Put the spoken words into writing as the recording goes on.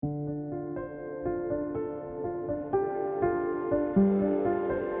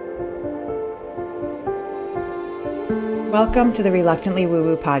Welcome to the Reluctantly Woo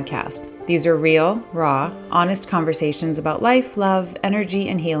Woo podcast. These are real, raw, honest conversations about life, love, energy,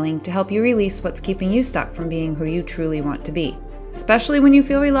 and healing to help you release what's keeping you stuck from being who you truly want to be, especially when you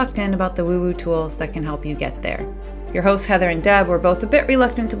feel reluctant about the woo-woo tools that can help you get there. Your hosts, Heather and Deb, were both a bit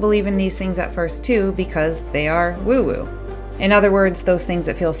reluctant to believe in these things at first too because they are woo-woo. In other words, those things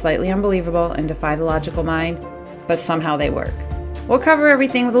that feel slightly unbelievable and defy the logical mind, but somehow they work. We'll cover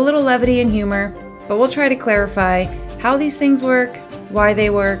everything with a little levity and humor, but we'll try to clarify how these things work, why they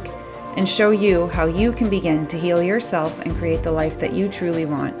work, and show you how you can begin to heal yourself and create the life that you truly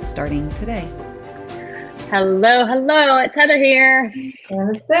want starting today. Hello, it's Heather here.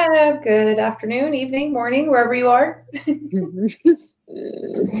 And it's Deb. Good afternoon, evening, morning, wherever you are.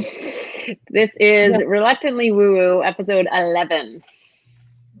 This is Reluctantly Woo Woo, episode 11.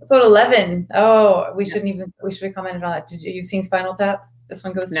 Episode 11. Oh, we should have commented on that. You've seen Spinal Tap? This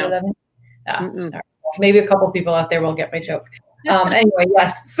one goes to 11? Right. Maybe a couple people out there will get my joke. Anyway,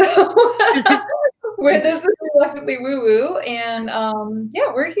 yes. So this is Reluctantly Woo Woo. And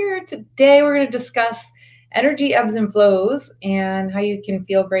we're here today. We're going to discuss energy ebbs and flows and how you can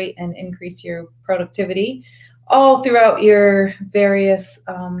feel great and increase your productivity all throughout your various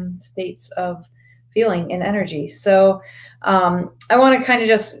states of feeling and energy. So I want to kind of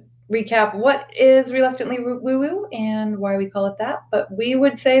just recap what is Reluctantly Woo-Woo and why we call it that. But we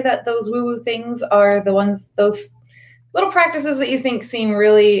would say that those woo-woo things are those little practices that you think seem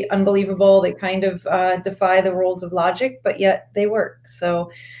really unbelievable. They kind of defy the rules of logic, but yet they work.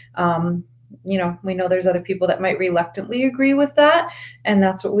 So, we know there's other people that might reluctantly agree with that. And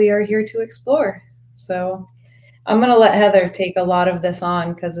that's what we are here to explore. So I'm going to let Heather take a lot of this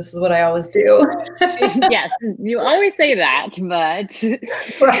on because this is what I always do. Yes, you always say that, but,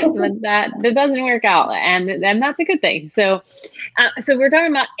 Right. but that doesn't work out. And that's a good thing. So we're talking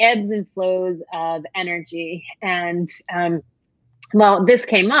about ebbs and flows of energy. And this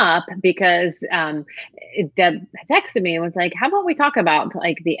came up because Deb texted me and was like, how about we talk about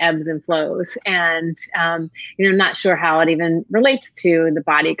like the ebbs and flows? And, I'm not sure how it even relates to the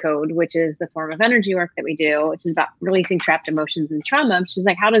body code, which is the form of energy work that we do, which is about releasing trapped emotions and trauma. She's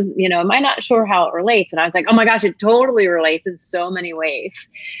like, am I not sure how it relates? And I was like, oh my gosh, it totally relates in so many ways.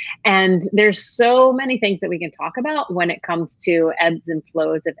 And there's so many things that we can talk about when it comes to ebbs and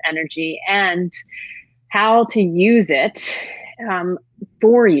flows of energy and how to use it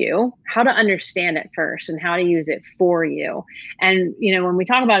for you, how to understand it first and how to use it for you. And, when we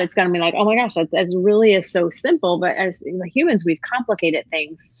talk about it, it's going to be like, oh my gosh, that really is so simple. But as humans, we've complicated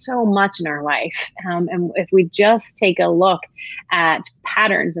things so much in our life. And if we just take a look at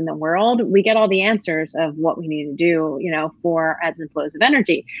patterns in the world, we get all the answers of what we need to do, for ebbs and flows of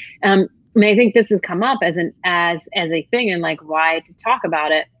energy. I think this has come up as a thing and like why to talk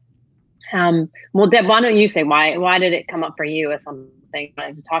about it. Deb, why don't you say why did it come up for you as something you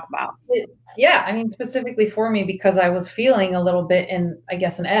wanted to talk about? Yeah, specifically for me, because I was feeling a little bit an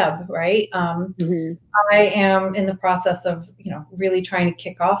ebb, right? I am in the process of, really trying to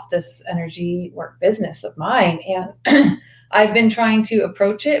kick off this energy work business of mine. And I've been trying to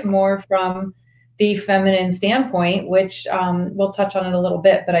approach it more from the feminine standpoint, which we'll touch on it a little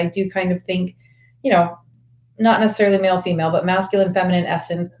bit, but I do kind of think, not necessarily male, female, but masculine, feminine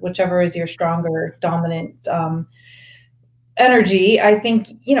essence, whichever is your stronger, dominant energy. I think,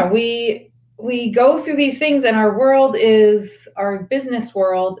 we go through these things and our business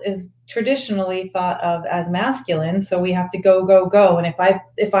world is traditionally thought of as masculine. So we have to go, go, go. And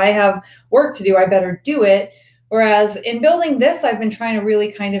if I have work to do, I better do it. Whereas in building this, I've been trying to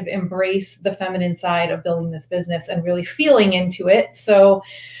really kind of embrace the feminine side of building this business and really feeling into it. So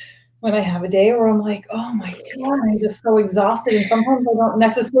when I have a day where I'm like, oh my God, I'm just so exhausted. And sometimes I don't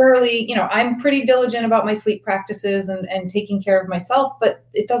necessarily, I'm pretty diligent about my sleep practices and taking care of myself, but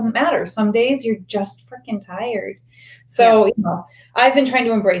it doesn't matter. Some days you're just freaking tired. So, I've been trying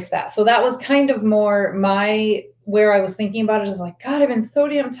to embrace that. So that was kind of more where I was thinking about it is like, God, I've been so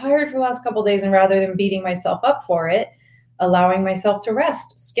damn tired for the last couple of days. And rather than beating myself up for it, allowing myself to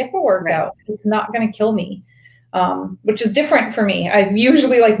rest, skip a workout. Right. It's not going to kill me. Which is different for me. I'm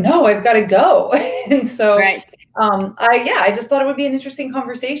usually like, no, I've got to go. And so, right. I just thought it would be an interesting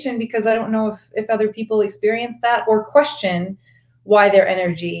conversation because I don't know if other people experience that or question why their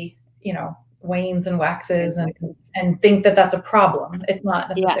energy, wanes and waxes and think that that's a problem. It's not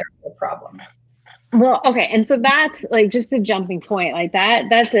necessarily a problem. Well, okay. And so that's like just a jumping point like that.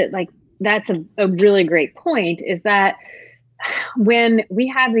 That's it. Like, that's a really great point is that when we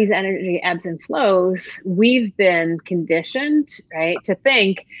have these energy ebbs and flows, we've been conditioned, right, to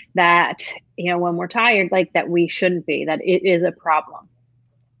think that, when we're tired, like that we shouldn't be, that it is a problem.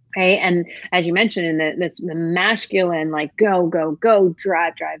 right? And as you mentioned, in the masculine, like go, go, go,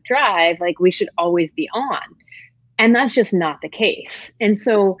 drive, drive, drive, like we should always be on. And that's just not the case. And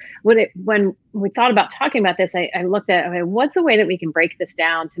so when we thought about talking about this, I looked at, okay, what's a way that we can break this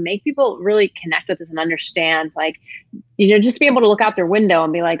down to make people really connect with this and understand, like, just be able to look out their window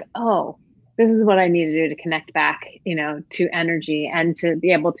and be like, oh, this is what I need to do to connect back, to energy, and to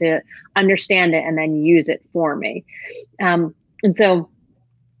be able to understand it and then use it for me. And so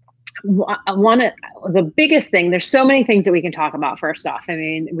the biggest thing, there's so many things that we can talk about. First off, I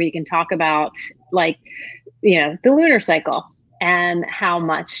mean, we can talk about, like, the lunar cycle and how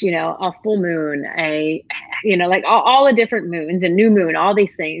much, a full moon, like all the different moons and new moon, all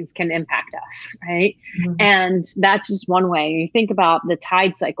these things can impact us, right? Mm-hmm. And that's just one way. You think about the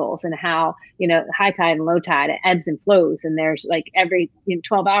tide cycles and how, high tide and low tide, it ebbs and flows. And there's like every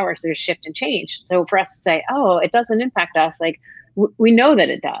 12 hours, there's shift and change. So for us to say, oh, it doesn't impact us, like, we know that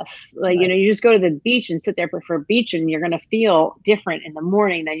it does. Like, right. You just go to the beach and sit there for a beach, and you're going to feel different in the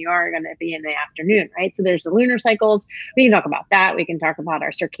morning than you are going to be in the afternoon, right? So there's the lunar cycles. We can talk about that. We can talk about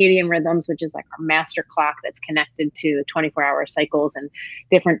our circadian rhythms, which is like our master clock that's connected to the 24-hour cycles, and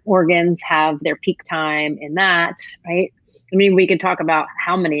different organs have their peak time in that, right? I mean, we could talk about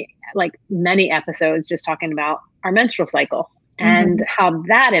many episodes just talking about our menstrual cycle and mm-hmm. how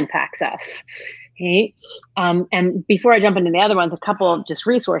that impacts us. Okay. And before I jump into the other ones, a couple of just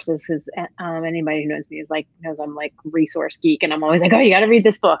resources, because anybody who knows me knows I'm like resource geek, and I'm always like, oh, you got to read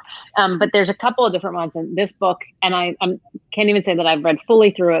this book. But there's a couple of different ones in this book, and I can't even say that I've read fully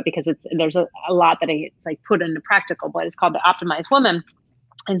through it, because there's a lot that it's like put into practical, but it's called The Optimized Woman.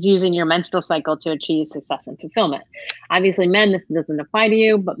 It's using your menstrual cycle to achieve success and fulfillment. Obviously, men, this doesn't apply to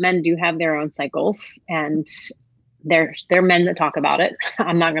you, but men do have their own cycles, and they're men that talk about it.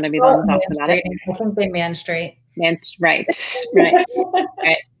 I'm not going to be the one that talks about it. I think they menstruate. Right.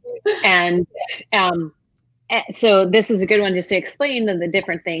 And so this is a good one just to explain the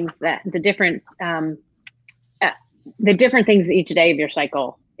different things the different things that each day of your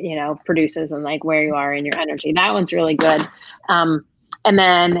cycle, produces, and like where you are in your energy. That one's really good. And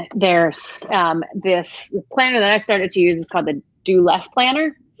then there's this planner that I started to use. Is called the Do Less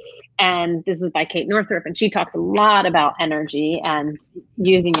Planner. And this is by Kate Northrup, and she talks a lot about energy and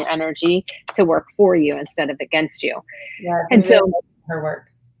using your energy to work for you instead of against you. Yeah, and so her work.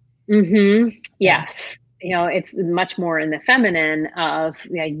 Mm-hmm, yes, it's much more in the feminine of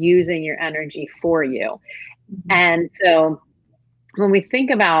using your energy for you. Mm-hmm. And so when we think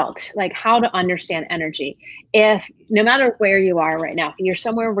about like how to understand energy, if no matter where you are right now, if you're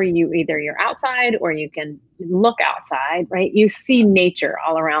somewhere where you're outside or you can look outside, right? You see nature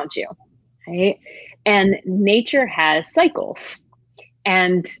all around you, right? And nature has cycles.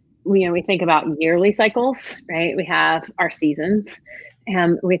 And we think about yearly cycles, right? We have our seasons.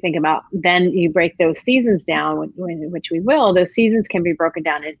 And we think about, then you break those seasons down, which we will. Those seasons can be broken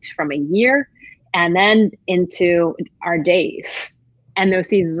down from a year and then into our days. And those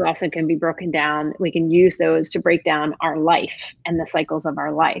seasons also can be broken down. We can use those to break down our life and the cycles of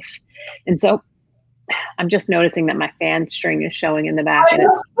our life. And so I'm just noticing that my fan string is showing in the back. And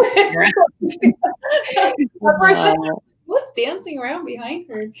what's dancing around behind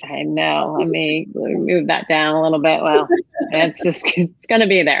her? I know. Let me move that down a little bit. Well, it's going to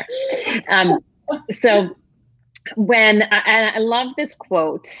be there. So when I love this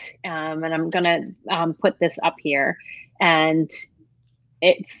quote, and I'm going to put this up here, and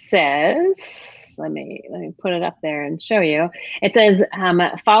it says, let me put it up there and show you. It says,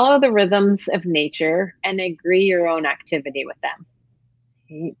 follow the rhythms of nature and agree your own activity with them.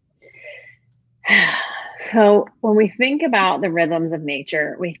 Okay. So when we think about the rhythms of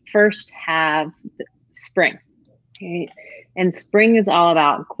nature, we first have spring. Okay. And spring is all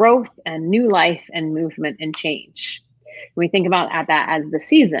about growth and new life and movement and change. We think about that as the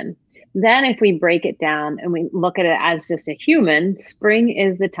season. Then if we break it down and we look at it as just a human, spring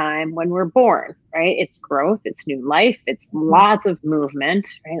is the time when we're born, right? It's growth, it's new life, it's lots of movement,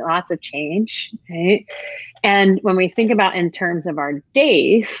 right? Lots of change, right? And when we think about in terms of our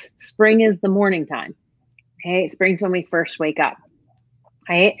days, spring is the morning time, okay? Spring's when we first wake up,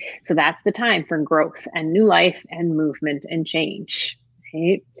 right? So that's the time for growth and new life and movement and change.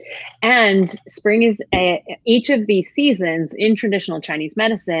 Right? And spring is each of these seasons in traditional Chinese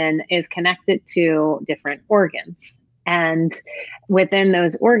medicine is connected to different organs. And within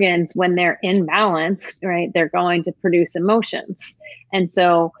those organs, when they're imbalanced, right, they're going to produce emotions. And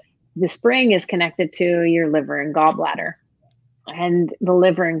so the spring is connected to your liver and gallbladder. And the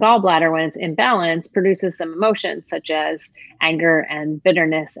liver and gallbladder, when it's imbalanced, produces some emotions such as anger and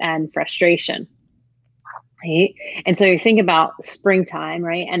bitterness and frustration. right? And so you think about springtime,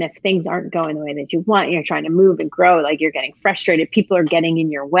 right? And if things aren't going the way that you want, you're trying to move and grow, like you're getting frustrated, people are getting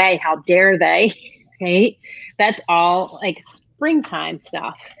in your way. How dare they? Right? That's all like springtime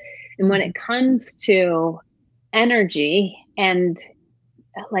stuff. And when it comes to energy and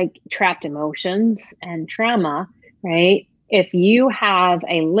like trapped emotions and trauma, right? If you have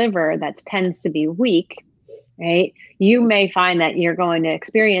a liver that tends to be weak, right, you may find that you're going to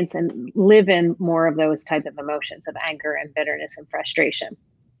experience and live in more of those type of emotions of anger and bitterness and frustration.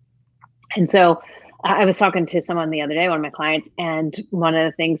 And so I was talking to someone the other day, one of my clients, and one of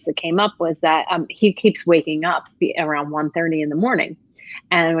the things that came up was that he keeps waking up around 1:30 in the morning.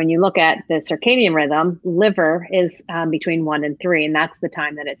 And when you look at the circadian rhythm, liver is between 1 and 3, and that's the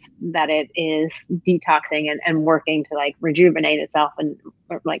time that it is detoxing and working to like rejuvenate itself and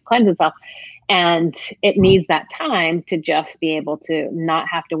like cleanse itself. And it needs that time to just be able to not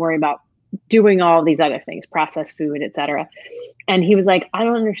have to worry about doing all these other things, processed food, etc. And he was like, I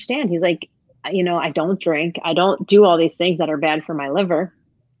don't understand. He's like, I don't drink. I don't do all these things that are bad for my liver.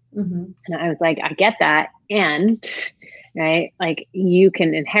 Mm-hmm. And I was like, I get that. And right, like you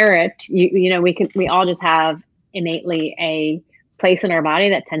can inherit, we all just have innately a place in our body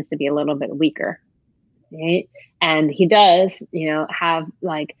that tends to be a little bit weaker. Right. And he does, have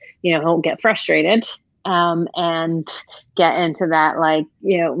like, he'll get frustrated and get into that like,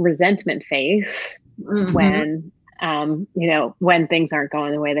 resentment phase mm-hmm. when things aren't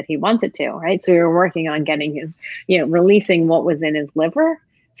going the way that he wants it to. Right. So we were working on getting his, releasing what was in his liver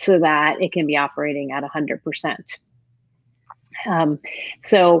so that it can be operating at 100%.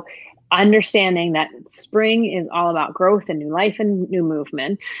 So understanding that spring is all about growth and new life and new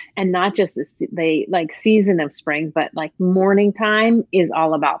movement, and not just the like season of spring, but like morning time is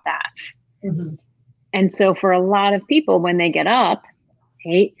all about that. Mm-hmm. And so for a lot of people, when they get up,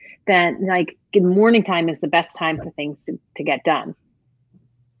 right, then like morning time is the best time for things to get done.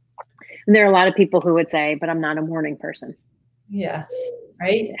 And there are a lot of people who would say, but I'm not a morning person. Yeah.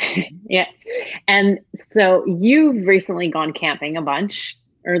 Right. Yeah. And so you've recently gone camping a bunch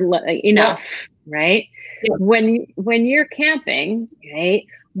or enough, yep. Right? Yep. When you're camping, right,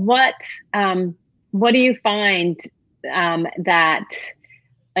 what do you find that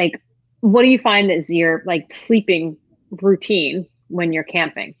like, what do you find is your like sleeping routine when you're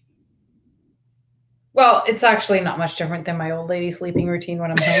camping? Well, it's actually not much different than my old lady sleeping routine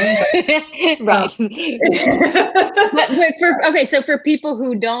when I'm home. But, right. So for people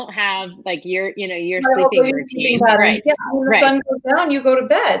who don't have like your sleeping routine, right? Yeah, when the sun goes down, you go to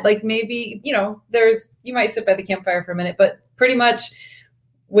bed. Like maybe, you might sit by the campfire for a minute, but pretty much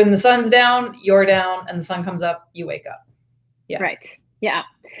when the sun's down, you're down, and the sun comes up, you wake up. Yeah. Right. Yeah.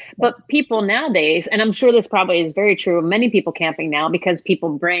 But people nowadays, and I'm sure this probably is very true of many people camping now, because people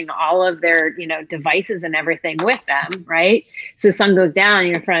bring all of their, devices and everything with them, right? So the sun goes down,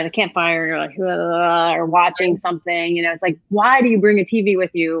 you're in front of the campfire, and you're like, or watching something, it's like, why do you bring a TV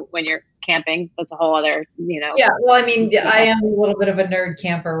with you when you're camping? That's a whole other, Yeah, well, I mean, I am a little bit of a nerd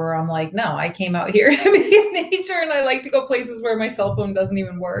camper where I'm like, no, I came out here to be in nature, and I like to go places where my cell phone doesn't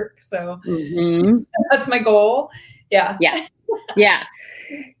even work. So that's my goal. Yeah. Yeah. Yeah.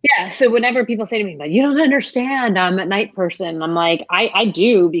 Yeah. So whenever people say to me, but you don't understand, I'm a night person. I'm like, I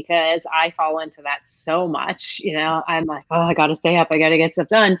do, because I fall into that so much, I'm like, oh, I got to stay up. I got to get stuff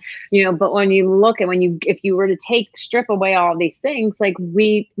done, but when you look at, if you were to strip away all these things, like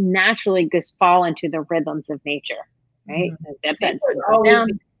we naturally just fall into the rhythms of nature, right? Mm-hmm. As Deb said,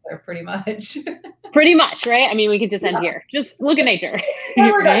 pretty much. Pretty much, right? I mean, we could just end here. Just look at nature.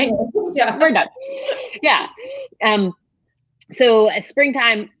 Yeah, we're right? done. Yeah. We're done. Yeah. So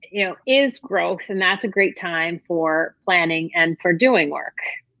springtime, is growth, and that's a great time for planning and for doing work,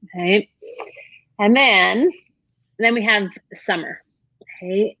 right? And then we have summer,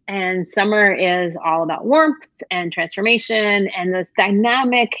 okay? And summer is all about warmth and transformation and this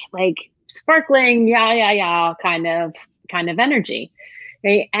dynamic, like sparkling, kind of energy,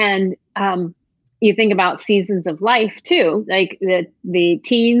 right? And you think about seasons of life too, like the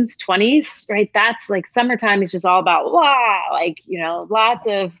teens, 20s, right? That's like summertime is just all about, wow, like, lots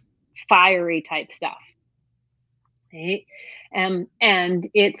of fiery type stuff, right? And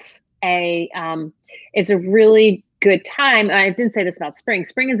it's a really good time. I didn't say this about spring.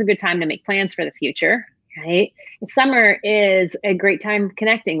 Spring is a good time to make plans for the future, right? Summer is a great time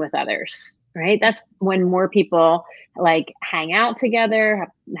connecting with others, right? That's when more people like hang out together.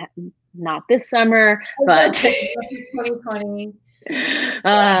 Not this summer, but 2020.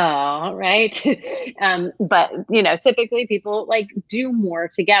 Oh, right. But typically people like do more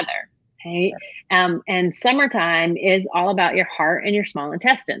together. Okay. And summertime is all about your heart and your small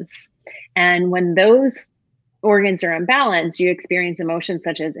intestines. And when those organs are imbalanced, you experience emotions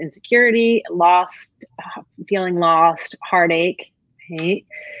such as insecurity, lost, feeling lost, heartache. Right?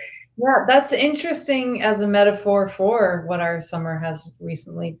 Yeah, that's interesting as a metaphor for what our summer has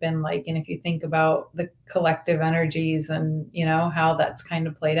recently been like. And if you think about the collective energies and, you know, how that's kind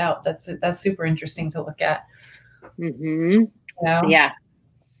of played out, that's super interesting to look at. Mm-hmm. You know? Yeah.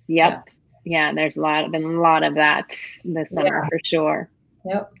 Yep. Yeah. There's been a lot of that this summer for sure.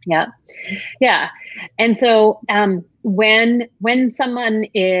 Yep. Yep. Yeah. And so when someone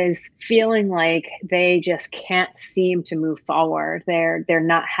is feeling like they just can't seem to move forward, they're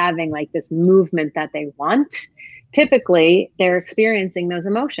not having like this movement that they want, typically they're experiencing those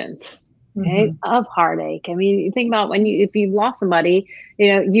emotions, right? Of heartache. I mean, you think about if you've lost somebody,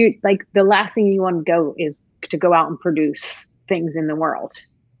 you know, you like the last thing you want to go is to go out and produce things in the world.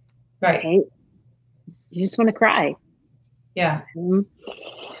 Right. You just want to cry. Yeah.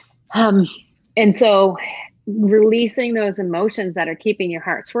 And so releasing those emotions that are keeping your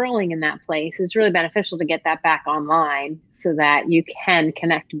heart swirling in that place is really beneficial to get that back online so that you can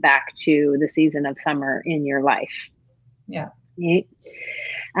connect back to the season of summer in your life. Yeah. Right?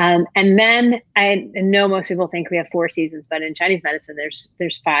 And then I know most people think we have 4 seasons, but in Chinese medicine,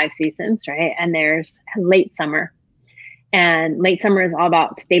 there's 5 seasons, right? And there's late summer. And late summer is all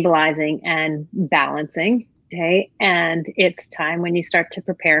about stabilizing and balancing. Okay. And it's time when you start to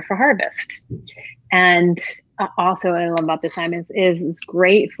prepare for harvest. And also, what I love about this time is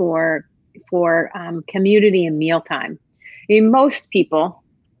great for community and mealtime. I mean, most people,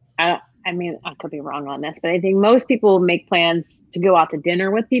 I could be wrong on this, but I think most people make plans to go out to dinner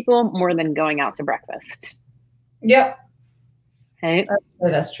with people more than going out to breakfast. Yep. Okay.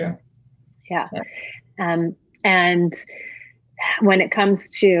 That's true. Yeah. And when it comes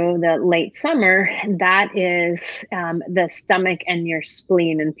to the late summer, that is the stomach and your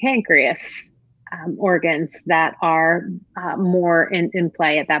spleen and pancreas organs that are more in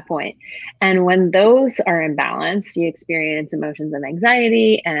play at that point. And when those are in balance, you experience emotions of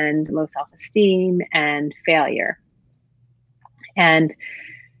anxiety and low self-esteem and failure. And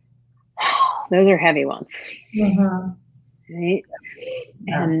those are heavy ones. Right?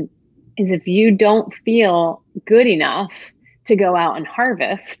 Yeah. And is if you don't feel good enough to go out and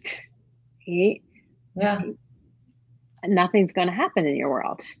harvest, right? Yeah. Nothing's going to happen in your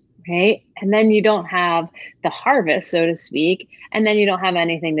world, right? And then you don't have the harvest, so to speak, and then you don't have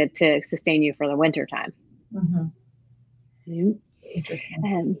anything to sustain you for the winter time. Interesting.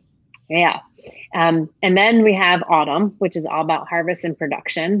 And yeah. And then we have autumn, which is all about harvest and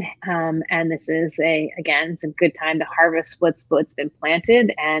production. And this is it's a good time to harvest what's been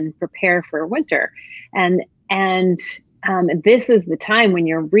planted and prepare for winter. And this is the time when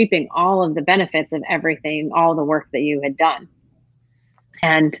you're reaping all of the benefits of everything, all the work that you had done.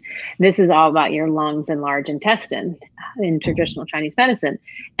 And this is all about your lungs and large intestine in traditional Chinese medicine.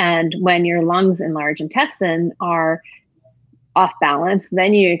 And when your lungs and large intestine are off balance,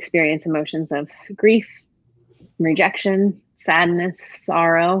 then you experience emotions of grief, rejection, sadness,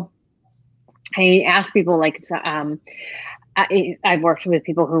 sorrow. I ask people I've worked with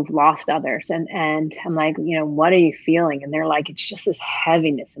people who've lost others and I'm like, you know, what are you feeling? And they're like, it's just this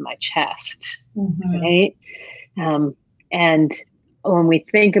heaviness in my chest. Right. And when we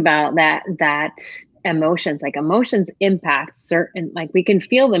think about that emotions impact certain, like we can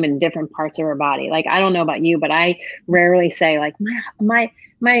feel them in different parts of our body. Like, I don't know about you, but I rarely say like my,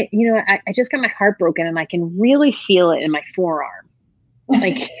 you know, I just got my heart broken and I can really feel it in my forearm.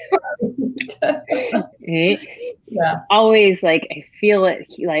 Like, right? Yeah. Always like I feel it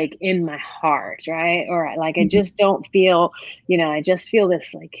like in my heart, right? Or like I just don't feel, you know, I just feel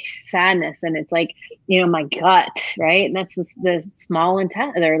this like sadness, and it's like, you know, my gut, right? And that's the small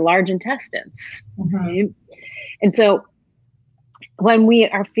intestine, their large intestines. Right? And so when we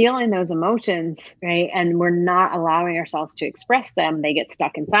are feeling those emotions, right, and we're not allowing ourselves to express them, they get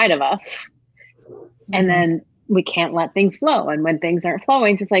stuck inside of us, and then we can't let things flow. And when things aren't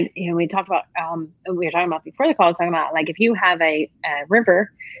flowing, just like, you know, we talked about, we were talking about before the call, I was talking about like, if you have a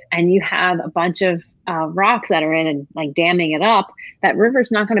river and you have a bunch of rocks that are in and like damming it up, that river's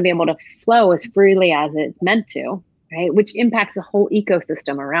not going to be able to flow as freely as it's meant to, right? Which impacts the whole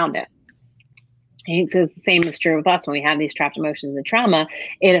ecosystem around it. And so it's the same is true with us when we have these trapped emotions and trauma.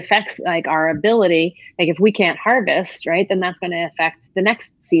 It affects like our ability, like if we can't harvest, right, then that's going to affect the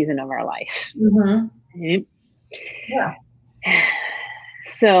next season of our life. Right? Yeah.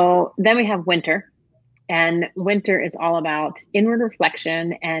 So then we have winter, and winter is all about inward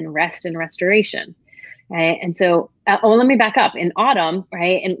reflection and rest and restoration. right? And so, let me back up. In autumn,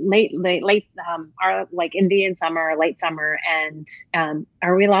 right, and late, our like Indian summer, late summer, and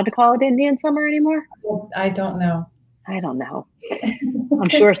are we allowed to call it Indian summer anymore? I don't know. I don't know. I'm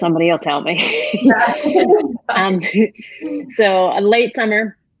sure somebody will tell me. So a late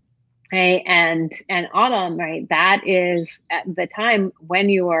summer, right, and autumn, right, that is at the time when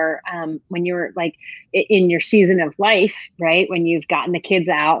you're like in your season of life, right, when you've gotten the kids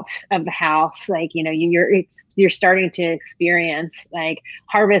out of the house, like, you know, you're starting to experience, like,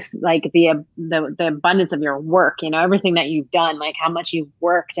 harvest, like the abundance of your work, you know, everything that you've done, like how much you've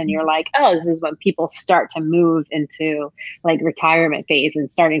worked, and you're like, oh, this is when people start to move into like retirement phase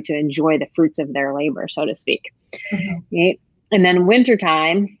and starting to enjoy the fruits of their labor, so to speak. Right? And then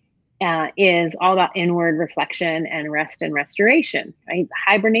wintertime is all about inward reflection and rest and restoration, right?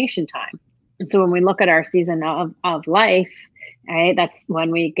 Hibernation time. And so when we look at our season of life, right, that's when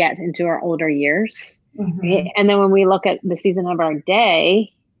we get into our older years. Right? And then when we look at the season of our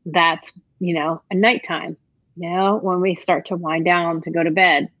day, that's, you know, a nighttime, you know, when we start to wind down to go to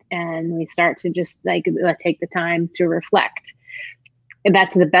bed, and we start to just like take the time to reflect. And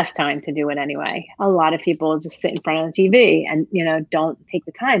that's the best time to do it anyway. A lot of people just sit in front of the TV and, you know, don't take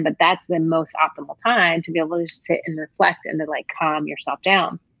the time, but that's the most optimal time to be able to just sit and reflect and to like calm yourself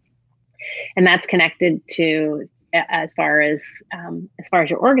down. And that's connected to, as far as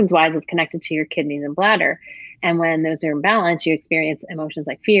your organs wise, it's connected to your kidneys and bladder. And when those are in balance, you experience emotions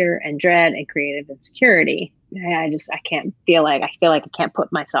like fear and dread and creative insecurity. I feel like I can't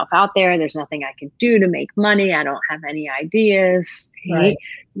put myself out there. There's nothing I can do to make money. I don't have any ideas. Right?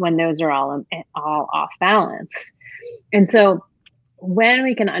 When those are all off balance. And so when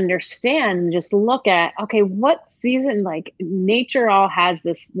we can understand and just look at, okay, what season, like nature all has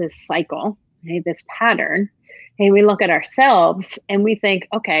this cycle, right, this pattern. And we look at ourselves and we think,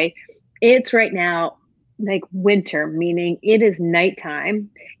 okay, it's right now like winter, meaning it is nighttime,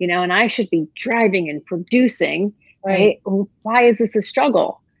 you know, and I should be driving and producing, right? Why is this a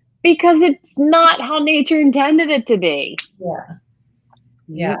struggle? Because it's not how nature intended it to be.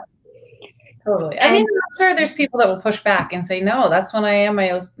 Yeah. Totally. I mean, I'm sure there's people that will push back and say, no, that's when I am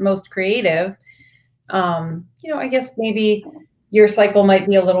my most creative. You know, I guess maybe your cycle might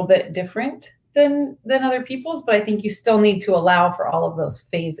be a little bit different than other people's, but I think you still need to allow for all of those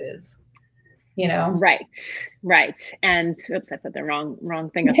phases, you know? Right. And oops, I put the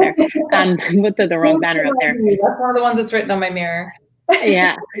wrong thing up there. Put the wrong banner up there. That's one of the ones that's written on my mirror.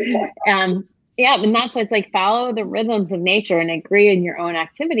 Yeah. Yeah, and that's why it's like follow the rhythms of nature and agree in your own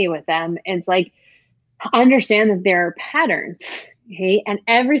activity with them. It's like understand that there are patterns, okay? And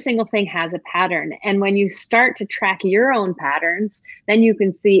every single thing has a pattern. And when you start to track your own patterns, then you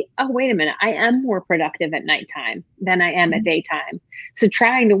can see, oh, wait a minute, I am more productive at nighttime than I am at daytime. So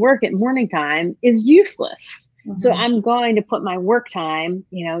trying to work at morning time is useless. So I'm going to put my work time,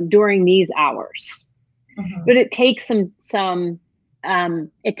 you know, during these hours. But it takes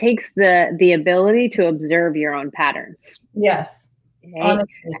it takes the ability to observe your own patterns. Yes. Okay?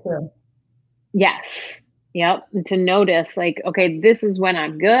 Honestly, true. Yes. Yep. To notice like, okay, this is when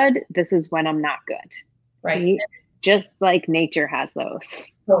I'm good. This is when I'm not good. Right. Just like nature has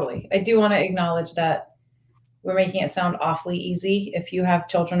those. Totally. I do want to acknowledge that we're making it sound awfully easy. If you have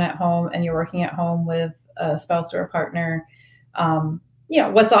children at home and you're working at home with a spouse or a partner, you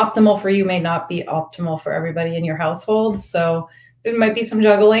know, what's optimal for you may not be optimal for everybody in your household. So there might be some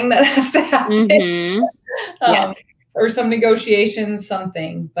juggling that has to happen. Yes. Or some negotiations,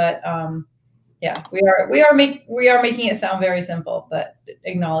 something, but yeah, we are making it sound very simple, but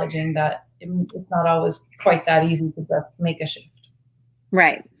acknowledging that it's not always quite that easy to just make a shift.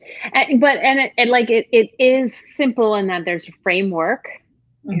 Right. It is simple in that there's a framework,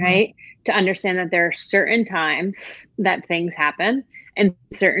 right? To understand that there are certain times that things happen and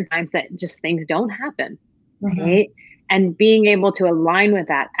certain times that just things don't happen, right? And being able to align with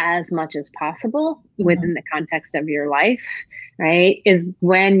that as much as possible within the context of your life, right, is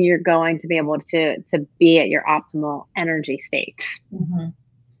when you're going to be able to be at your optimal energy state.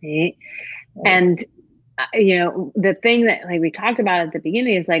 Right? And you know, the thing that like we talked about at the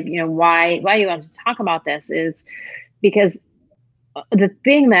beginning is like, you know, why you want to talk about this is because the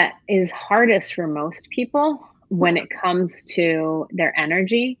thing that is hardest for most people when it comes to their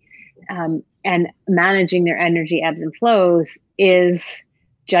energy and managing their energy ebbs and flows is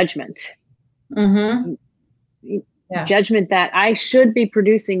judgment. Judgment that I should be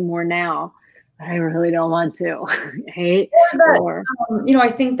producing more now, but I really don't want to. Right? You know,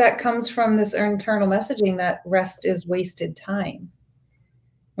 I think that comes from this internal messaging that rest is wasted time.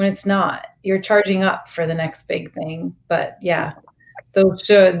 When it's not, you're charging up for the next big thing. But yeah, those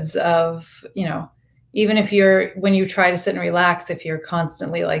shoulds of, you know, even if when you try to sit and relax, if you're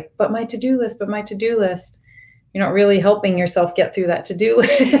constantly like, but my to-do list, you're not really helping yourself get through that to-do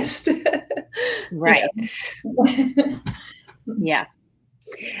list. Right. Yeah.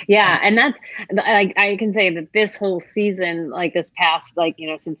 Yeah. And that's like, I can say that this whole season, like this past, like,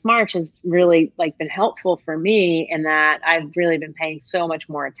 since March has really like been helpful for me in that I've really been paying so much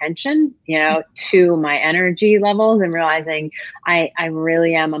more attention, to my energy levels and realizing I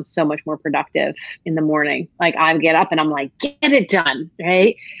really am. I'm so much more productive in the morning. Like I get up and I'm like, get it done.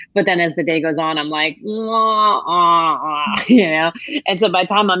 Right. But then as the day goes on, I'm like, and so by the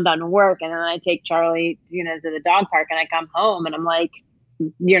time I'm done work and then I take Charlie, to the dog park and I come home and I'm like,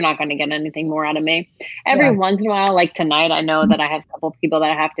 you're not going to get anything more out of me. Every once in a while, like tonight, I know that I have a couple of people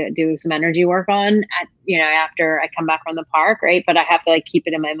that I have to do some energy work on after I come back from the park. Right. But I have to like keep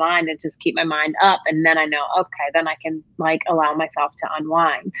it in my mind and just keep my mind up. And then I know, okay, then I can like allow myself to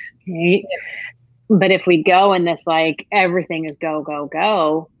unwind. Right. But if we go in this, like everything is go, go,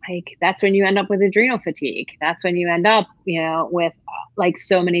 go, like that's when you end up with adrenal fatigue. That's when you end up, with like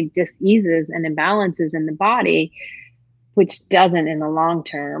so many diseases and imbalances in the body, which doesn't in the long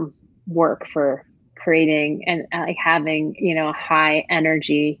term work for creating and like having, a high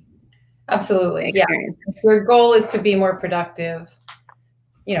energy. Absolutely. Experience. Yeah. Your goal is to be more productive.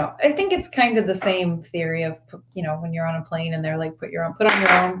 I think it's kind of the same theory of, when you're on a plane and they're like, put on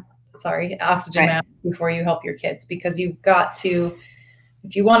your own, oxygen mask before you help your kids, because you've got to,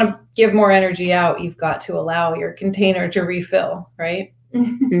 if you want to give more energy out, you've got to allow your container to refill. Right.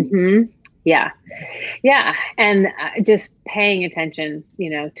 Mm-hmm. Yeah. Yeah. And just paying attention,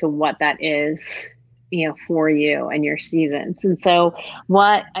 to what that is, for you and your seasons. And so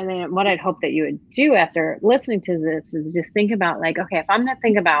what I'd hope that you would do after listening to this is just think about like, okay, if I'm going to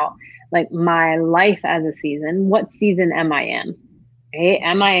think about like my life as a season, what season am I in? Right?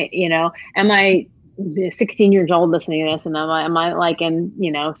 Am I 16 years old listening to this and am I like in,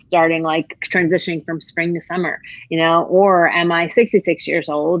 starting like transitioning from spring to summer, or am I 66 years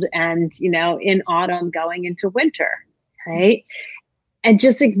old and, in autumn going into winter, right? And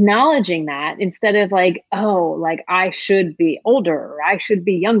just acknowledging that instead of like, oh, like I should be older or I should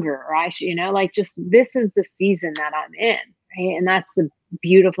be younger or I should, like just this is the season that I'm in, right? And that's the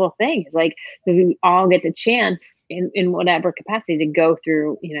beautiful thing is like we all get the chance in whatever capacity to go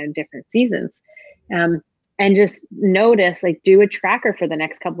through, different seasons. And just notice, like do a tracker for the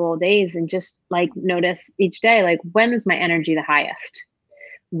next couple of days and just like notice each day, like when is my energy the highest?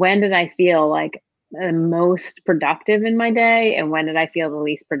 When did I feel like the most productive in my day? And when did I feel the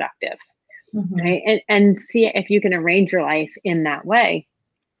least productive? Mm-hmm. Right. And see if you can arrange your life in that way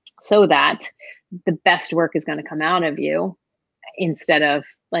so that the best work is going to come out of you instead of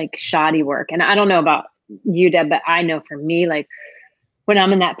like shoddy work. And I don't know about you, Deb, but I know for me, like when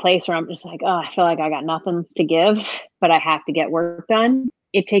I'm in that place where I'm just like, oh, I feel like I got nothing to give, but I have to get work done.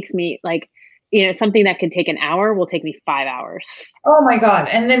 It takes me like, something that could take an hour will take me 5 hours. Oh my God.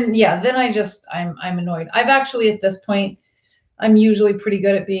 And then, I'm annoyed. I've actually at this point, I'm usually pretty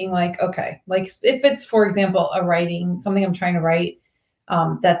good at being like, okay, like if it's, for example, something I'm trying to write,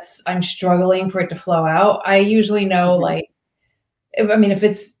 I'm struggling for it to flow out. I usually know like, if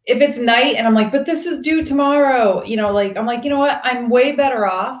it's night and I'm like, but this is due tomorrow, like, I'm like, you know what? I'm way better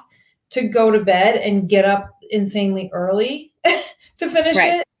off to go to bed and get up insanely early to finish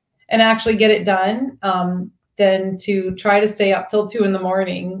it and actually get it done, than to try to stay up till 2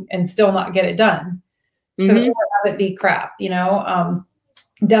 a.m. and still not get it done. Because have it be crap,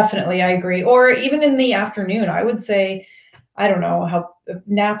 definitely. I agree. Or even in the afternoon, I would say, I don't know how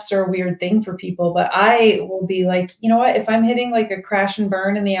naps are a weird thing for people, but I will be like, you know what, if I'm hitting like a crash and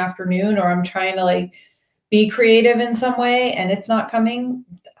burn in the afternoon, or I'm trying to like be creative in some way and it's not coming,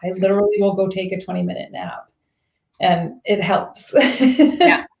 I literally will go take a 20-minute nap and it helps.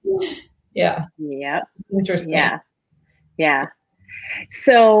 Yeah. Yeah. Yeah. Interesting. Yeah. Yeah.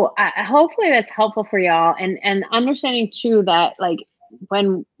 So hopefully that's helpful for y'all and understanding too that like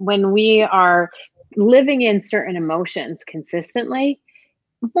when we are living in certain emotions consistently,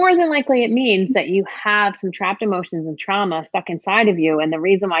 more than likely it means that you have some trapped emotions and trauma stuck inside of you. And the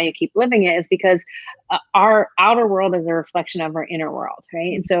reason why you keep living it is because our outer world is a reflection of our inner world,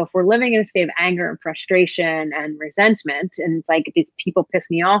 right? And so if we're living in a state of anger and frustration and resentment, and it's like these people piss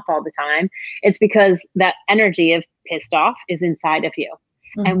me off all the time, it's because that energy of pissed off is inside of you.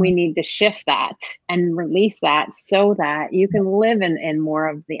 Mm-hmm. And we need to shift that and release that so that you can live in more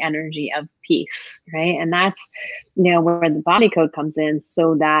of the energy of peace, right? And that's, where the body code comes in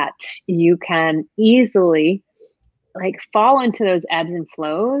so that you can easily like fall into those ebbs and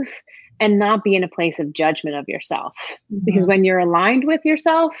flows and not be in a place of judgment of yourself. Mm-hmm. Because when you're aligned with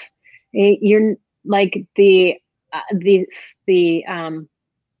yourself, you're like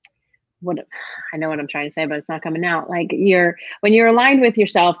what I know what I'm trying to say, but it's not coming out. Like when you're aligned with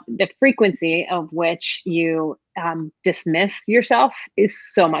yourself, the frequency of which you dismiss yourself is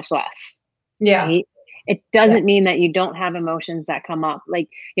so much less. Yeah. Right? It doesn't mean that you don't have emotions that come up. Like,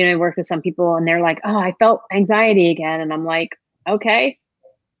 I work with some people and they're like, oh, I felt anxiety again. And I'm like, okay.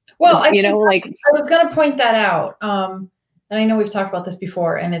 Well, I was going to point that out. And I know we've talked about this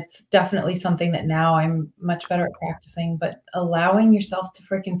before, and it's definitely something that now I'm much better at practicing, but allowing yourself to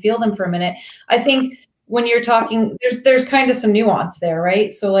freaking feel them for a minute. I think when you're talking, there's kind of some nuance there,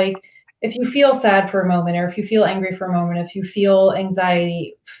 right? So like, if you feel sad for a moment, or if you feel angry for a moment, if you feel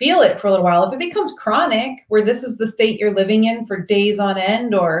anxiety, feel it for a little while. If it becomes chronic, where this is the state you're living in for days on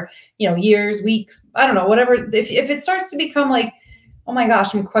end, or, years, weeks, I don't know, whatever. If it starts to become like, oh my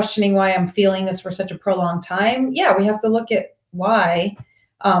gosh, I'm questioning why I'm feeling this for such a prolonged time. Yeah, we have to look at why.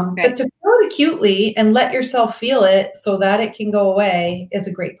 But to feel it acutely and let yourself feel it so that it can go away is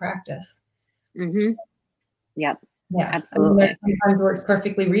a great practice. Mm-hmm. Yep. Yeah, absolutely. Sometimes where it's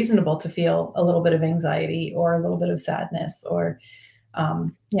perfectly reasonable to feel a little bit of anxiety or a little bit of sadness, or,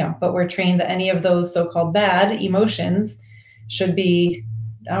 but we're trained that any of those so-called bad emotions should be,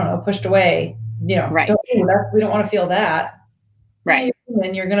 I don't know, pushed away. Right. We don't want to feel that. Right.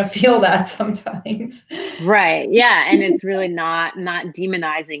 And you're going to feel that sometimes. Right. Yeah. And it's really not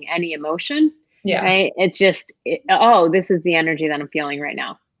demonizing any emotion. Yeah. Right. It's just, this is the energy that I'm feeling right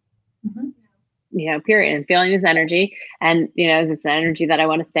now. Mm-hmm. Period. And feeling this energy. And, is this the energy that I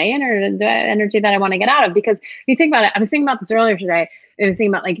want to stay in, or the energy that I want to get out of? Because if you think about it, I was thinking about this earlier today. I was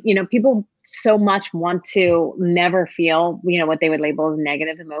thinking about, like, people so much want to never feel, what they would label as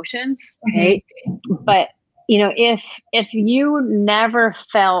negative emotions. Right. Mm-hmm. But, if you never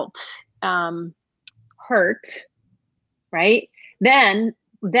felt hurt, right, then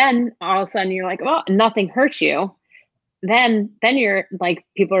all of a sudden you're like, oh, nothing hurts you. Then you're like,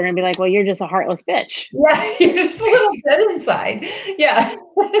 people are gonna be like, well, you're just a heartless bitch. Yeah, you're just a little bit inside. Yeah.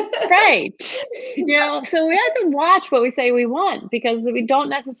 Right. So we have to watch what we say we want, because we don't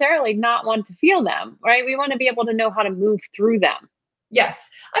necessarily not want to feel them, right? We want to be able to know how to move through them. Yes.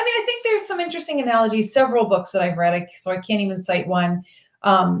 I mean, I think there's some interesting analogies, several books that I've read, so I can't even cite one,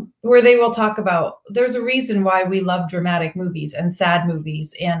 where they will talk about, there's a reason why we love dramatic movies and sad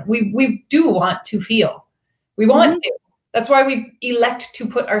movies. And we do want to feel. We want to. That's why we elect to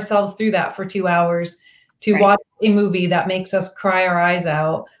put ourselves through that for 2 hours to watch a movie that makes us cry our eyes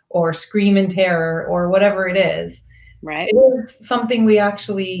out or scream in terror or whatever it is. Right. It is something we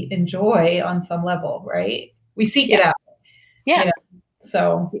actually enjoy on some level, right? We seek it out. Yeah.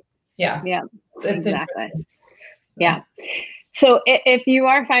 So, yeah. Yeah. It's exactly. Yeah. So if you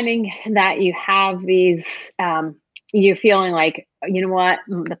are finding that you have these, you're feeling like, you know what,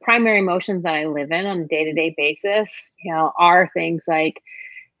 the primary emotions that I live in on a day-to-day basis, are things like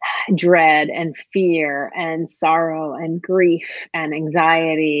dread and fear and sorrow and grief and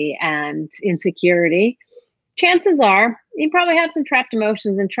anxiety and insecurity, chances are you probably have some trapped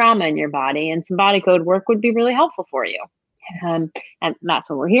emotions and trauma in your body, and some body code work would be really helpful for you. And that's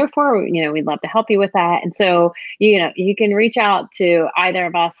what we're here for. We'd love to help you with that. And so, you can reach out to either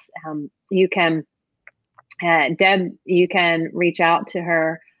of us. You can, Deb, you can reach out to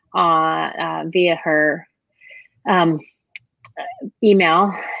her via her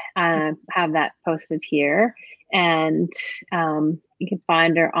email. Have that posted here. And you can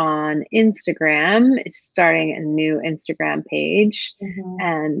find her on Instagram. It's starting a new Instagram page. Mm-hmm.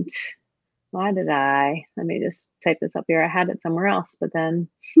 And let me just type this up here. I had it somewhere else, but then,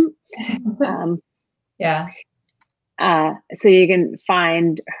 yeah. So you can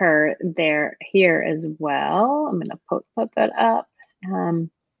find her here as well. I'm going to put that up.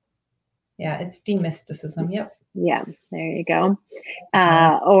 Yeah, it's demysticism. Yep. Yeah, there you go.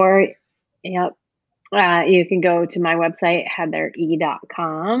 You can go to my website,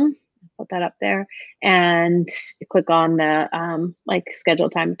 heathere.com. Put that up there and click on the schedule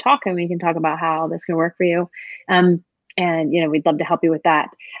time to talk, and we can talk about how this can work for you. And we'd love to help you with that.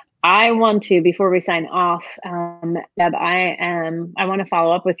 I want to, before we sign off, Deb, I want to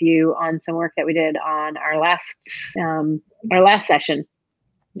follow up with you on some work that we did on our last session.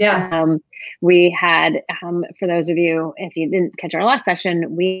 Yeah. We had, for those of you, if you didn't catch our last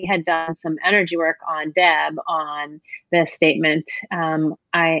session, we had done some energy work on Deb on the statement,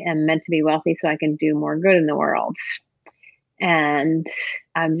 I am meant to be wealthy so I can do more good in the world. And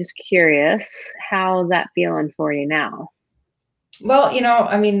I'm just curious, how's that feeling for you now? Well,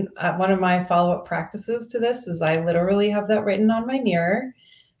 one of my follow-up practices to this is I literally have that written on my mirror.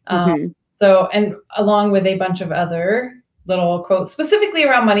 So, and along with a bunch of other little quotes specifically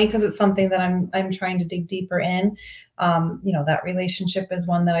around money, because it's something that I'm trying to dig deeper in. That relationship is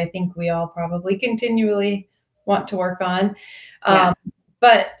one that I think we all probably continually want to work on.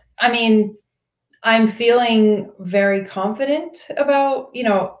 But I mean, I'm feeling very confident about,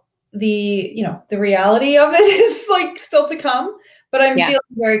 the reality of it is like still to come, but I'm feeling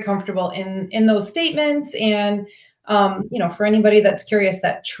very comfortable in those statements. And, for anybody that's curious,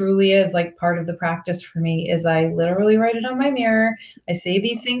 that truly is like part of the practice for me is I literally write it on my mirror. I say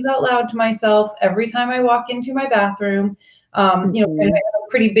these things out loud to myself every time I walk into my bathroom. And I have a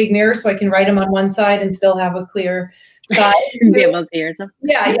pretty big mirror, so I can write them on one side and still have a clear side. Be able to see yourself.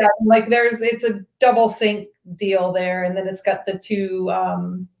 Yeah. Like it's a double sink deal there. And then it's got the two,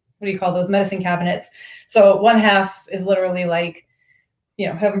 what do you call those, medicine cabinets. So one half is literally like,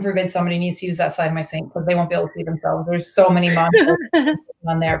 heaven forbid somebody needs to use that side of my sink because they won't be able to see themselves. There's so many monsters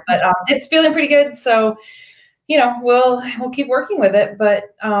on there, but it's feeling pretty good. So, we'll keep working with it,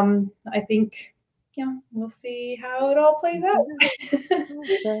 but I think, we'll see how it all plays out.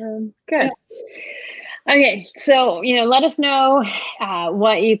 Awesome. Good. Okay, so let us know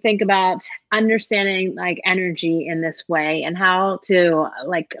what you think about understanding like energy in this way and how to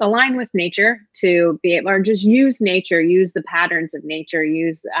like align with nature to be able, or just use nature, use the patterns of nature,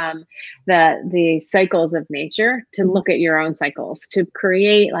 use the cycles of nature to look at your own cycles, to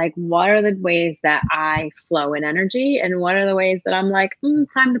create like what are the ways that I flow in energy and what are the ways that I'm like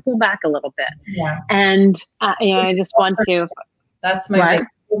time to pull back a little bit. Yeah. And I just want to. That's my big,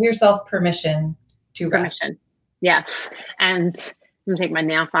 give yourself permission. Permission. Yes. And I'm gonna take my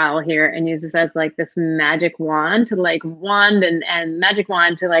nail file here and use this as like this magic wand to like and magic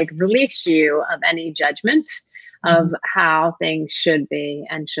wand to like release you of any judgment of how things should be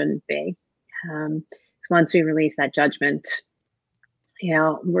and shouldn't be. So once we release that judgment,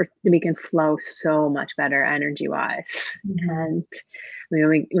 we can flow so much better energy wise. And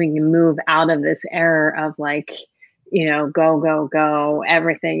we can move out of this error of like, go,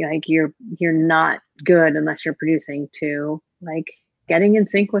 everything. Like you're not good unless you're producing, to like getting in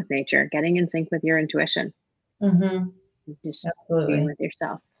sync with nature, getting in sync with your intuition. Just being with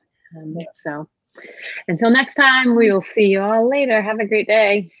yourself. So until next time, we will see you all later. Have a great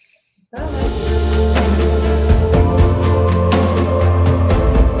day. Bye.